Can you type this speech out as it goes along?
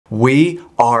We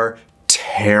are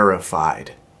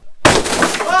terrified.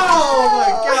 Oh my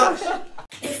gosh!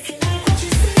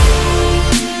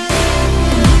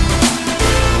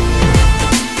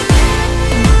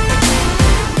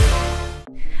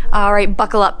 All right,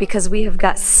 buckle up because we have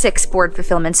got 6 board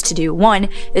fulfillments to do. One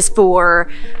is for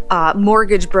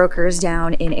mortgage brokers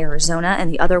down in Arizona,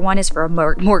 and the other one is for a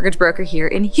mortgage broker here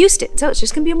in Houston. So it's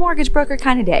just gonna be a mortgage broker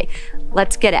kind of day.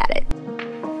 Let's get at it.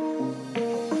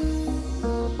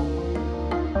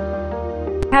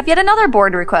 I have yet another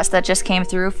board request that just came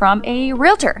through from a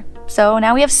realtor. So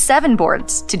now we have 7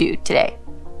 boards to do today.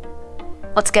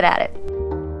 Let's get at it.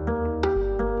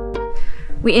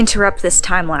 We interrupt this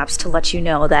time lapse to let you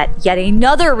know that yet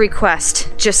another request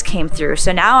just came through.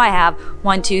 So now I have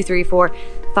 1, 2, 3, 4,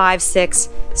 5, 6,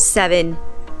 7,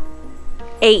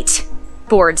 8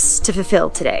 boards to fulfill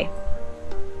today.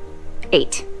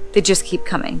 8. They just keep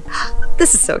coming.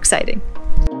 This is so exciting.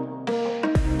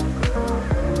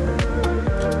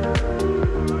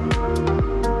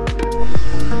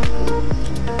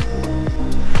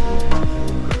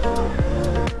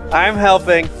 I'm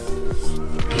helping.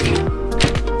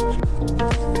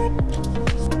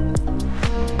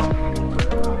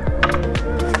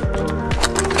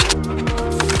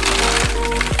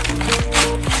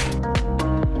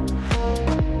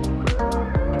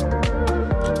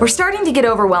 We're starting to get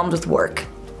overwhelmed with work.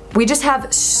 We just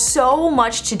have so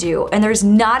much to do, and there's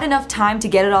not enough time to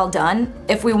get it all done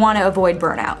if we want to avoid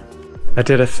burnout. I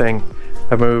did a thing.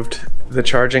 I moved the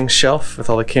charging shelf with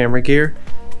all the camera gear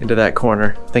into that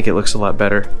corner. I think it looks a lot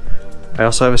better. I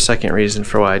also have a second reason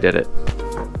for why I did it.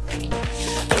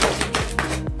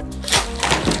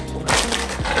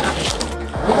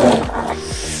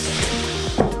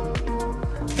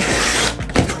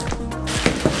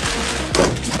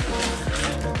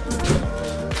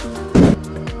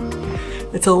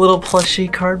 It's a little plushy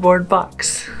cardboard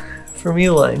box from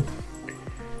Uline.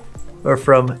 Or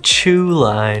from Chew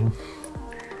Line.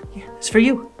 Yeah, it's for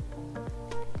you.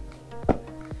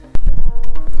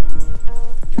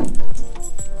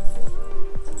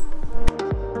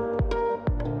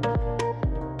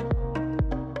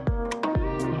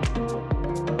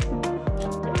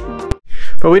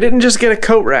 But we didn't just get a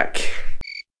coat rack.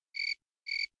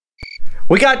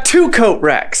 We got 2 coat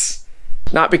racks.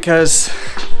 Not because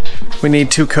we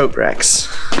need 2 coat racks.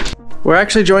 We're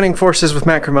actually joining forces with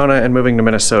Matt Cremona and moving to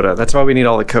Minnesota. That's why we need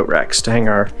all the coat racks to hang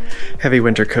our heavy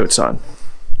winter coats on.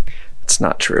 It's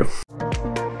not true.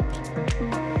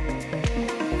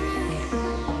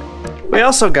 We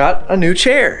also got a new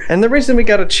chair. And the reason we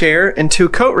got a chair and 2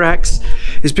 coat racks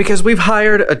is because we've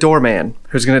hired a doorman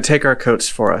who's gonna take our coats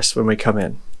for us when we come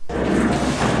in.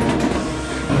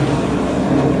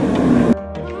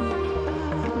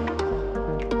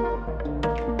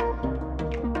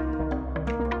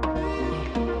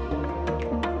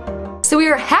 So we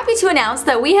are happy to announce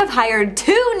that we have hired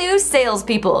 2 new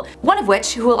salespeople, one of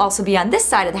which who will also be on this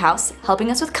side of the house helping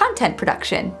us with content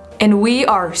production. And we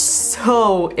are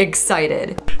so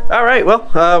excited. All right, well,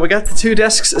 we got the 2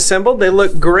 desks assembled. They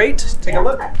look great. Take a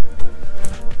look.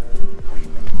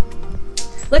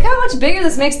 Look how much bigger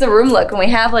this makes the room look when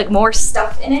we have like more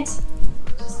stuff in it.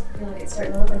 Just feel like it's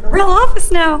starting to look like a real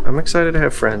office now. I'm excited to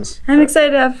have friends. I'm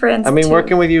excited to have friends. I mean, too.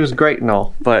 working with you is great and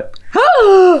all, but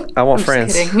I want I'm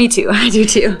friends. Just kidding. Me too. I do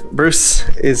too. Bruce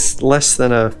is less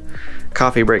than a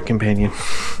coffee break companion.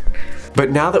 But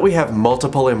now that we have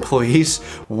multiple employees,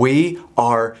 we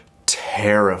are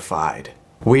terrified.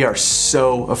 We are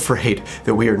so afraid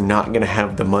that we are not gonna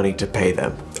have the money to pay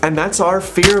them. And that's our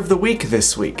fear of the week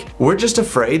this week. We're just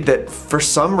afraid that for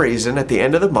some reason at the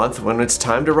end of the month when it's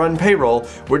time to run payroll,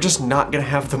 we're just not gonna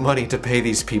have the money to pay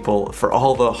these people for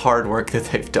all the hard work that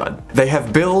they've done. They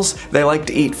have bills, they like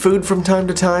to eat food from time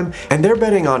to time, and they're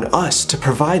betting on us to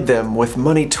provide them with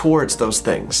money towards those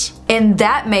things. And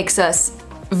that makes us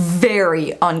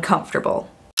very uncomfortable.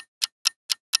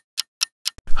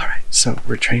 So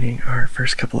we're training our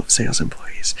first couple of sales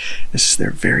employees. This is their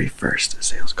very first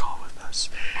sales call with us.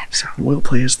 So we'll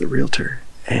play as the realtor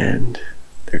and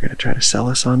they're gonna try to sell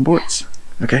us on boards.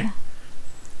 Okay?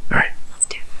 All right. Let's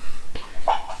do it.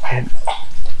 And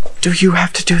do you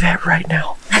have to do that right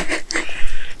now?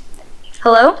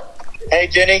 Hello? Hey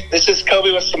Jenny, this is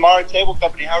Kobe with Samara Table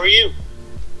Company. How are you?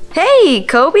 Hey,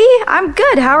 Kobe. I'm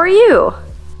good. How are you?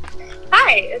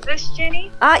 Hi, is this Jenny?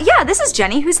 Yeah, this is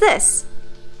Jenny. Who's this?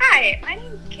 Hi, my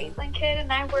name is Caitlin Kidd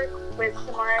and I work with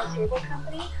Samara Table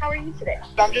Company. How are you today?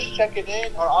 I'm just checking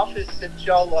in. Our office sent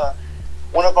y'all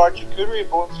one of our charcuterie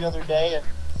boards the other day, and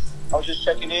I was just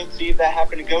checking in, see if that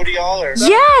happened to go to y'all or.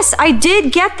 Yes, I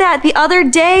did get that the other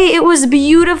day. It was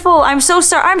beautiful. I'm so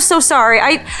sorry. I'm so sorry.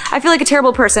 I feel like a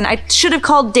terrible person. I should have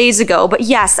called days ago, but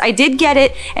yes, I did get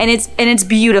it, and it's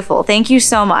beautiful. Thank you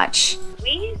so much.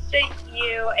 We sent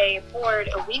you a board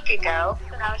a week ago,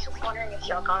 and I was just wondering if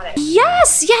y'all got it.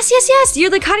 Yes. You're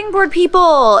the cutting board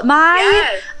people. My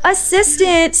Yes.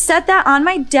 assistant set that on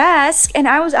my desk, and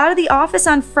I was out of the office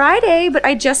on Friday, but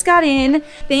I just got in.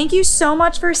 Thank you so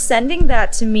much for sending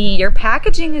that to me. Your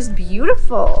packaging is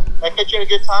beautiful. I catch you at a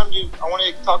good time. I want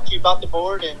to talk to you about the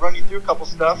board and run you through a couple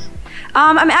stuff.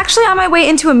 I'm actually on my way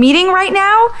into a meeting right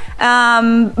now,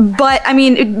 but I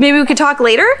mean, maybe we could talk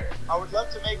later? I would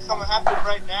love to make something happen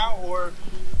right now or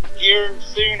here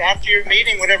soon after your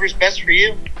meeting, whatever's best for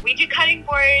you. We do cutting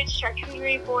boards,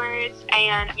 charcuterie boards,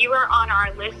 and you were on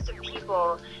our list of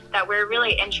people that we're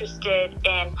really interested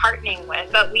in partnering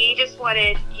with. But we just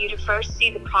wanted you to first see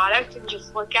the product and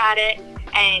just look at it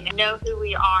and know who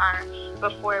we are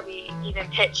before we even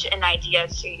pitch an idea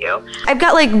to you. I've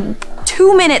got like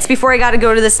 2 minutes before I got to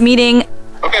go to this meeting.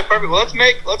 Okay, perfect. Well,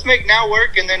 let's make now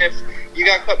work, and then if you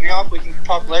gotta cut me off, we can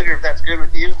talk later if that's good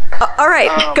with you. All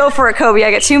right, go for it, Kobe.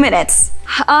 I got 2 minutes.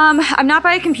 I'm not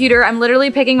by a computer. I'm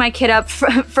literally picking my kid up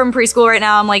from preschool right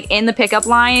now. I'm like in the pickup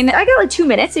line. I got like 2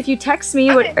 minutes. If you text me,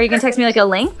 are you gonna text me like a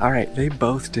link? All right, they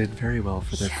both did very well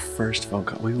for their first phone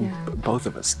call. Both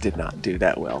of us did not do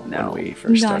that well when we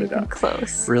first started out.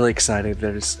 Close. Really excited.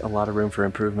 There's a lot of room for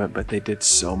improvement, but they did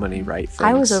so many right things.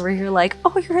 I was over here like,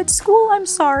 oh, you're at school. I'm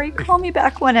sorry. Call me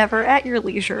back whenever at your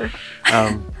leisure.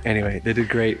 Anyway, they did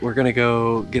great. We're gonna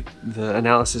go get the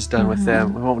analysis done with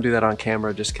them. We won't do that on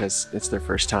camera just because it's their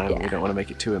first time. We don't want to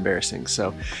make it too embarrassing.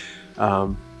 So,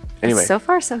 anyway, so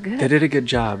far so good. They did a good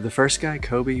job. The first guy,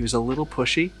 Kobe, he was a little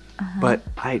pushy, but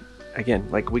again,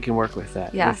 like we can work with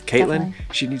that. Yeah, with Caitlin, definitely.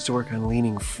 she needs to work on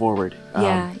leaning forward.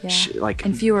 Like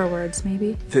in fewer words,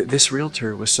 maybe. This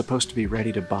realtor was supposed to be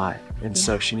ready to buy, and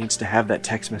so she needs to have that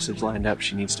text message lined up.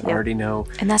 She needs to already know.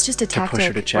 And that's just a tactic. To push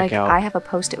her to check out. I have a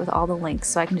post-it with all the links,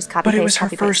 so I can just copy. But it was her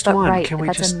first one. Right, Can we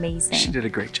that's amazing. She did a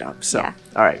great job. So,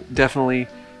 all right, definitely.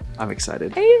 I'm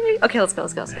excited. Okay, let's go.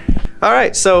 All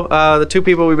right, so the two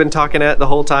people we've been talking at the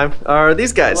whole time are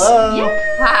these guys. Hello.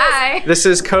 Hi. This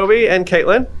is Kobe and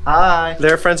Caitlin. Hi.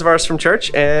 They're friends of ours from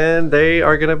church, and they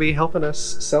are going to be helping us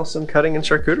sell some cutting and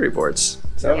charcuterie boards.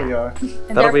 So There we are.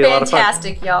 And that'll be a lot of fun.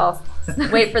 fantastic, y'all.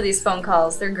 Wait for these phone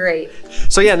calls. They're great.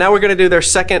 So yeah, now we're going to do their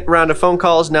second round of phone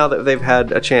calls now that they've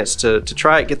had a chance to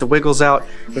try it, get the wiggles out.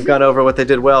 We've gone over what they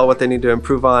did well, what they need to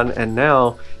improve on, and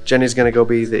now Jenny's going to go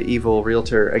be the evil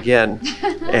realtor again,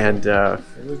 and Here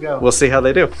we go. we'll see how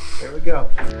they do. There we go.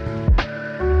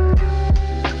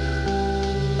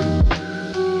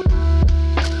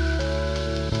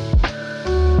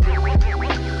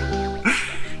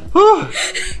 Whew.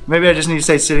 Maybe I just need to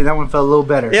say sitting. That one felt a little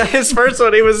better. Yeah, his first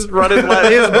one, he was running,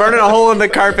 he was burning a hole in the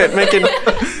carpet, making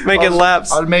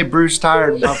laps. I made Bruce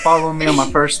tired by following me on my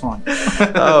first one.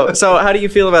 Oh, so how do you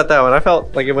feel about that one? I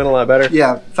felt like it went a lot better.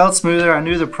 Yeah, felt smoother. I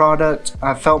knew the product.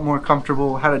 I felt more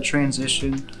comfortable. How to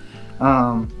transition.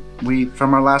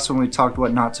 From our last one, we talked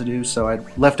what not to do. So I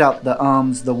left out the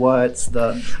ums, the whats,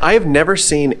 I have never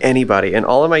seen anybody in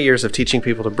all of my years of teaching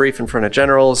people to brief in front of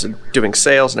generals and doing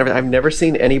sales and everything. I've never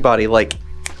seen anybody like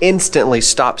instantly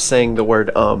stop saying the word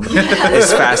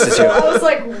as fast as you. I was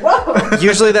like, whoa.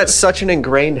 Usually that's such an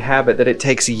ingrained habit that it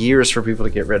takes years for people to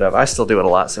get rid of. I still do it a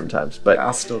lot sometimes, but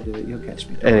I'll still do it. You'll catch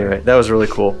me. anyway, that was really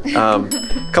cool.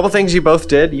 Couple things you both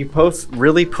did. You both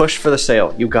really pushed for the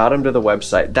sale. You got them to the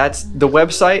website. That's the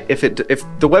website. If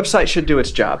the website should do its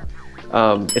job.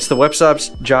 It's the website's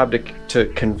job to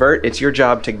convert. It's your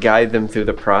job to guide them through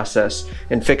the process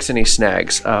and fix any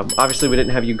snags. Obviously, we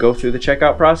didn't have you go through the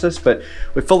checkout process, but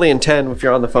we fully intend, if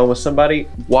you're on the phone with somebody,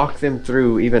 walk them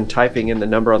through even typing in the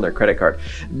number on their credit card.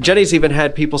 Jenny's even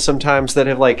had people sometimes that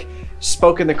have like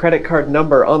spoken the credit card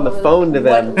number on the phone to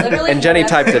them, and Jenny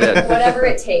typed it in. Whatever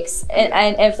it takes.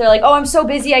 And if they're like, oh, I'm so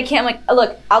busy, I can't, I'm like,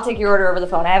 look, I'll take your order over the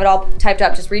phone. I have it all typed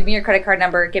up. Just read me your credit card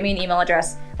number, give me an email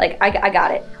address. Like, I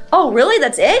got it. Oh, really?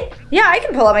 That's it? Yeah, I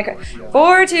can pull out my card.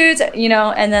 422,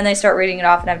 and then they start reading it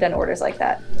off, and I've done orders like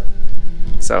that.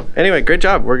 So anyway, great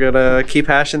job. We're gonna keep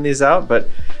hashing these out, but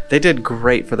they did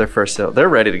great for their first sale. They're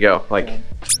ready to go, like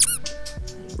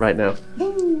right now.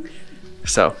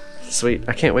 So sweet.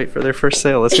 I can't wait for their first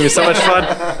sale. It's gonna be so much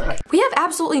fun. We have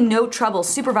absolutely no trouble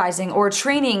supervising or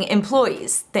training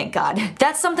employees, thank God.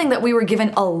 That's something that we were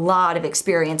given a lot of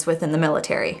experience with in the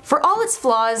military. For all its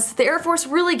flaws, the Air Force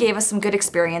really gave us some good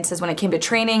experiences when it came to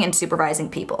training and supervising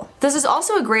people. This is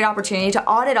also a great opportunity to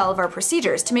audit all of our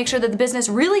procedures to make sure that the business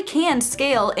really can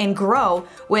scale and grow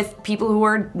with people who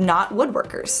are not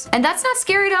woodworkers. And that's not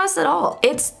scary to us at all.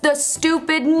 It's the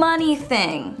stupid money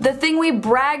thing. The thing we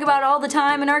brag about all the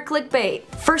time in our clickbait.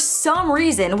 For some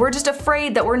reason, we're just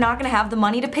afraid that we're not gonna have the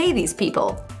money to pay these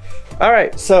people. All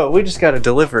right, so we just got a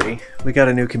delivery. We got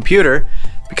a new computer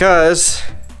because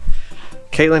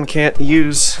Caitlin can't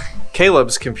use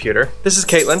Caleb's computer. This is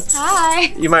Caitlin.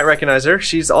 Hi. You might recognize her.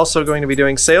 She's also going to be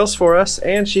doing sales for us,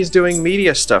 and she's doing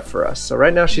media stuff for us. So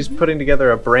right now she's putting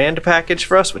together a brand package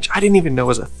for us, which I didn't even know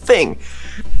was a thing.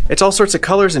 It's all sorts of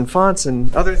colors and fonts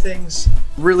and other things.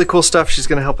 Really cool stuff. She's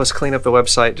gonna help us clean up the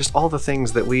website. Just all the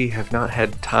things that we have not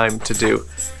had time to do.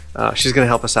 She's gonna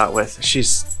help us out with.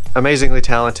 She's amazingly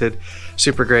talented,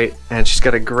 super great, and she's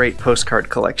got a great postcard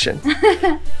collection.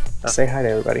 Say hi to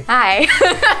everybody. Hi.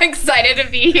 Excited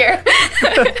to be here.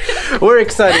 We're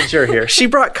excited you're here. She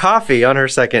brought coffee on her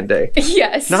second day.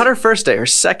 Yes. Not her first day, her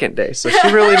second day. So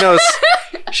she really knows,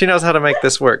 she knows how to make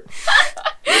this work.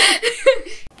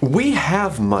 We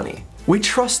have money. We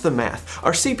trust the math.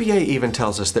 Our CPA even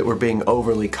tells us that we're being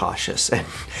overly cautious, and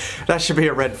that should be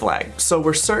a red flag. So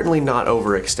we're certainly not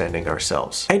overextending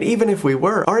ourselves. And even if we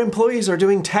were, our employees are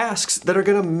doing tasks that are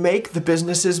gonna make the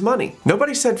businesses money.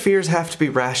 Nobody said fears have to be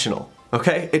rational,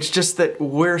 okay? It's just that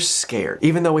we're scared,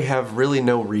 even though we have really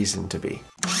no reason to be.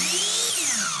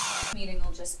 Meeting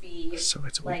will just be So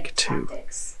it's week like 2,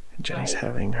 tactics. and Jenny's Like,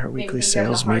 having her maybe weekly things you have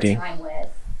a sales hard meeting. time with,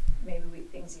 maybe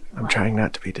things you can I'm like, trying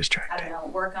not to be I distracted. don't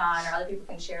know, work on, or other people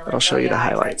can share. Like, I'll show oh, you the yeah, I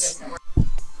tried highlights. this and it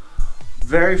worked.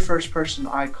 Very first person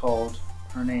I called,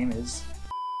 her name is,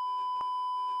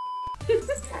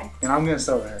 and I'm gonna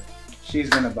sell her. She's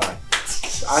gonna buy.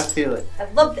 I feel it. I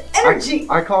love the energy.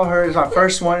 I call her as my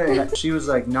first one, and she was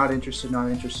like, not interested, not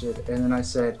interested. And then I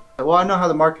said, well, I know how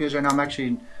the market is right now. I'm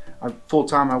actually, full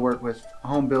time I work with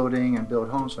home building and build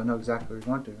homes, so I know exactly what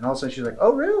you're going to. And all of a sudden she's like,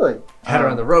 oh, really? Had her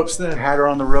on the ropes then. Had her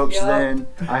on the ropes Yeah. then.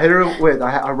 I hit her with,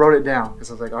 I wrote it down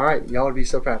because I was like, all right, y'all would be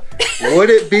so proud.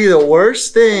 Would it be the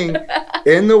worst thing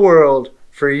in the world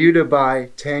for you to buy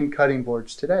 10 cutting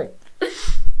boards today?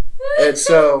 And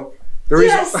so the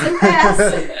reason.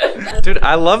 Yes. Dude,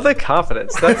 I love the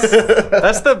confidence. That's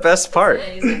the best part.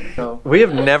 So, We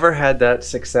have never had that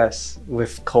success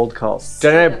with cold calls.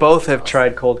 Jen and I both have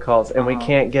tried cold calls, and we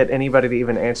can't get anybody to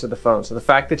even answer the phone. So the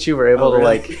fact that you were able to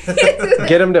like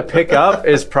get them to pick up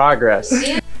is progress.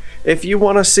 If you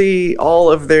want to see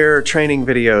all of their training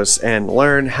videos and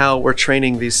learn how we're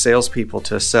training these salespeople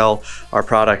to sell our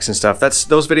products and stuff, those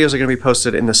videos are going to be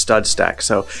posted in the Stud Stack.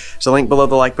 So there's a link below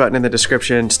the like button in the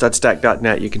description,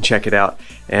 studstack.net. You can check it out,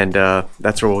 and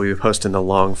that's where we'll be posting the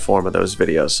long form of those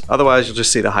videos. Otherwise, you'll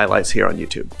just see the highlights here on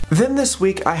YouTube. Then this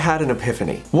week, I had an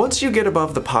epiphany. Once you get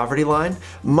above the poverty line,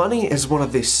 money is one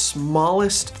of the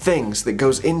smallest things that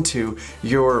goes into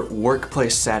your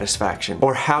workplace satisfaction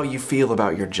or how you feel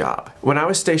about your job. When I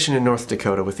was stationed in North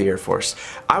Dakota with the Air Force,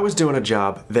 I was doing a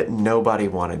job that nobody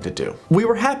wanted to do. We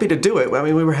were happy to do it. I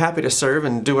mean, we were happy to serve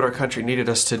and do what our country needed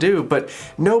us to do, but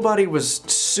nobody was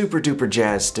super duper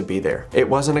jazzed to be there. It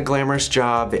wasn't a glamorous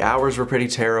job. The hours were pretty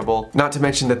terrible. Not to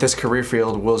mention that this career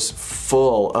field was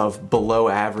full of below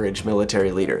average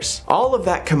military leaders. All of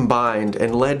that combined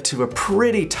and led to a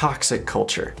pretty toxic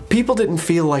culture. People didn't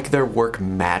feel like their work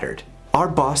mattered. Our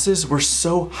bosses were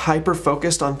so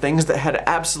hyper-focused on things that had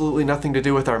absolutely nothing to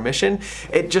do with our mission,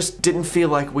 it just didn't feel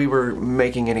like we were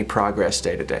making any progress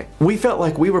day to day. We felt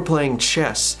like we were playing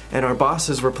chess and our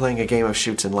bosses were playing a game of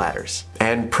chutes and ladders.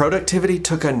 And productivity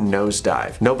took a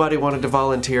nosedive. Nobody wanted to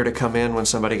volunteer to come in when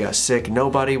somebody got sick.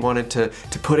 Nobody wanted to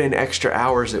put in extra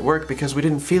hours at work because we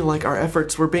didn't feel like our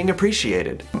efforts were being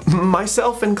appreciated.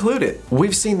 Myself included.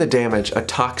 We've seen the damage a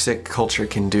toxic culture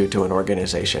can do to an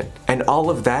organization. And all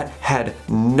of that had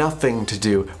nothing to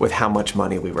do with how much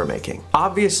money we were making.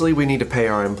 Obviously, we need to pay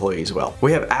our employees well.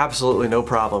 We have absolutely no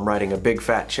problem writing a big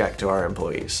fat check to our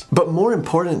employees. But more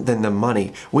important than the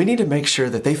money, we need to make sure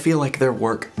that they feel like their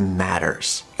work matters.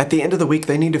 At the end of the week,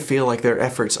 they need to feel like their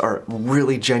efforts are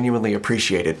really genuinely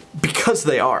appreciated, because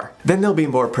they are. Then they'll be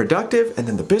more productive, and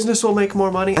then the business will make more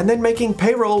money, and then making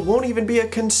payroll won't even be a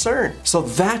concern. So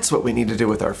that's what we need to do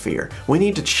with our fear. We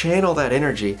need to channel that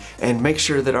energy and make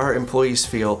sure that our employees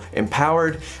feel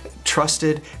empowered,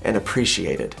 trusted, and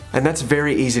appreciated. And that's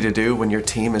very easy to do when your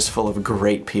team is full of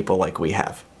great people like we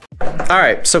have. All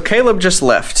right, so Caleb just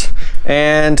left,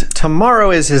 and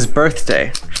tomorrow is his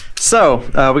birthday. So,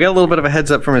 we got a little bit of a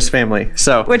heads up from his family,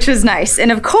 so. Which was nice.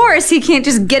 And of course, he can't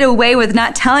just get away with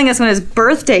not telling us when his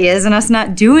birthday is and us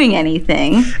not doing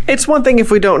anything. It's one thing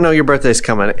if we don't know your birthday's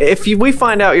coming. If we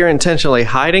find out you're intentionally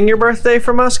hiding your birthday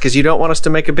from us because you don't want us to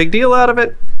make a big deal out of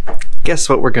it, guess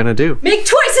what we're gonna do? Make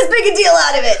twice as big a deal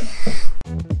out of it!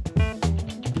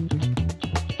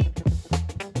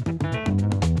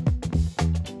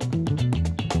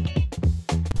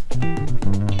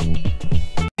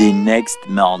 The next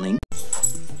morning.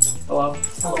 Hello.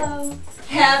 Hello.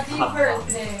 Happy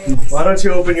birthday. Why don't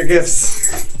you open your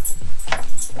gifts?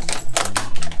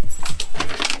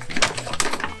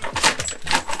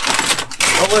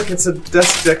 Oh look, it's a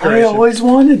desk decoration. I always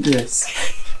wanted this.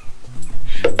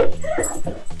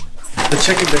 The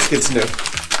chicken biscuit's new.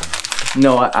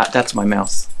 No, that's my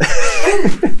mouse.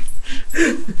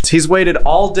 He's waited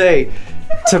all day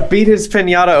to beat his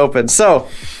piñata open, so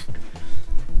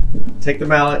take the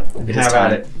mallet and It is have at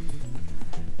time. it.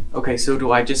 Okay, so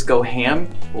do I just go ham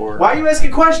or? Why are you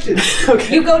asking questions?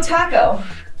 Okay. You go taco.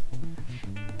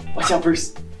 Watch out,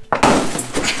 Bruce.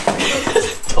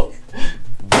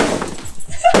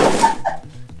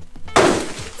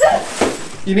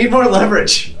 You need more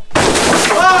leverage.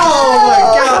 Oh my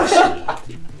gosh!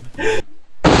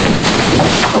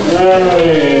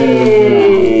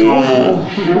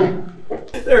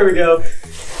 There we go.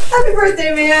 Happy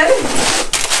birthday, man.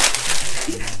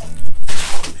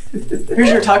 Here's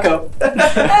your taco.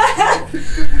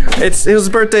 His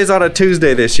birthday's on a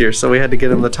Tuesday this year, so we had to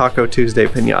get him the Taco Tuesday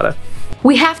piñata.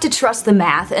 We have to trust the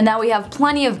math, and now we have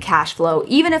plenty of cash flow,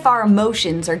 even if our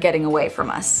emotions are getting away from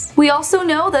us. We also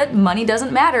know that money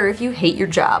doesn't matter if you hate your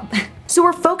job. So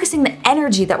we're focusing the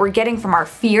energy that we're getting from our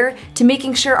fear to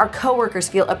making sure our coworkers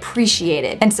feel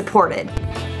appreciated and supported.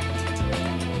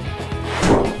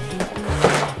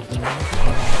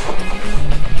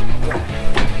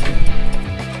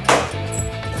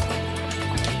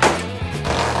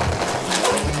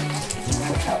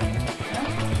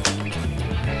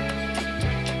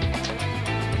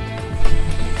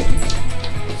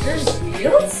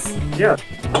 Yeah.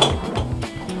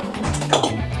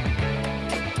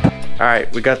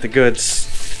 Alright, we got the goods.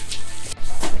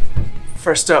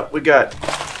 First up, we got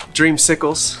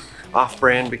Dreamsicles,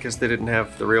 off-brand because they didn't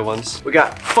have the real ones. We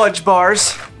got fudge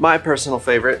bars, my personal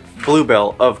favorite.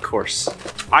 Bluebell, of course.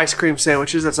 Ice cream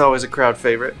sandwiches, that's always a crowd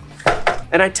favorite.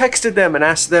 And I texted them and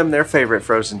asked them their favorite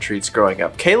frozen treats growing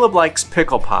up. Caleb likes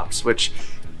pickle pops, which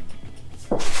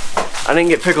I didn't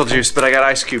get pickle juice, but I got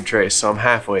ice cube trays, so I'm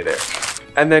halfway there.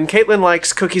 And then Caitlin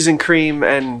likes cookies and cream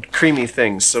and creamy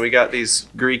things, so we got these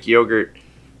Greek yogurt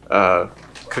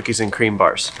cookies and cream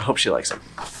bars. I hope she likes them.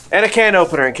 And a can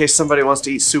opener in case somebody wants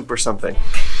to eat soup or something.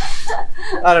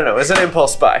 I don't know, it's an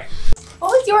impulse buy. What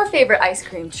was your favorite ice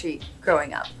cream treat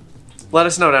growing up? Let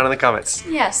us know down in the comments.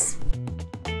 Yes.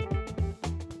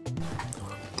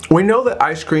 We know that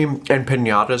ice cream and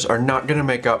piñatas are not gonna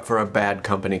make up for a bad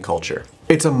company culture.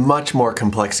 It's a much more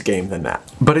complex game than that.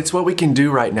 But it's what we can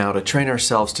do right now to train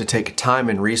ourselves to take time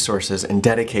and resources and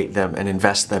dedicate them and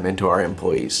invest them into our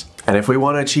employees. And if we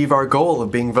want to achieve our goal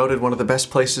of being voted one of the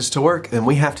best places to work, then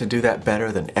we have to do that better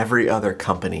than every other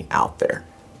company out there.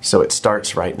 So it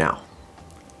starts right now.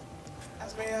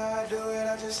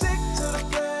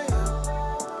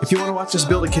 If you want to watch us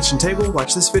build a kitchen table,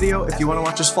 watch this video. If you want to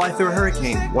watch us fly through a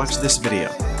hurricane, watch this video.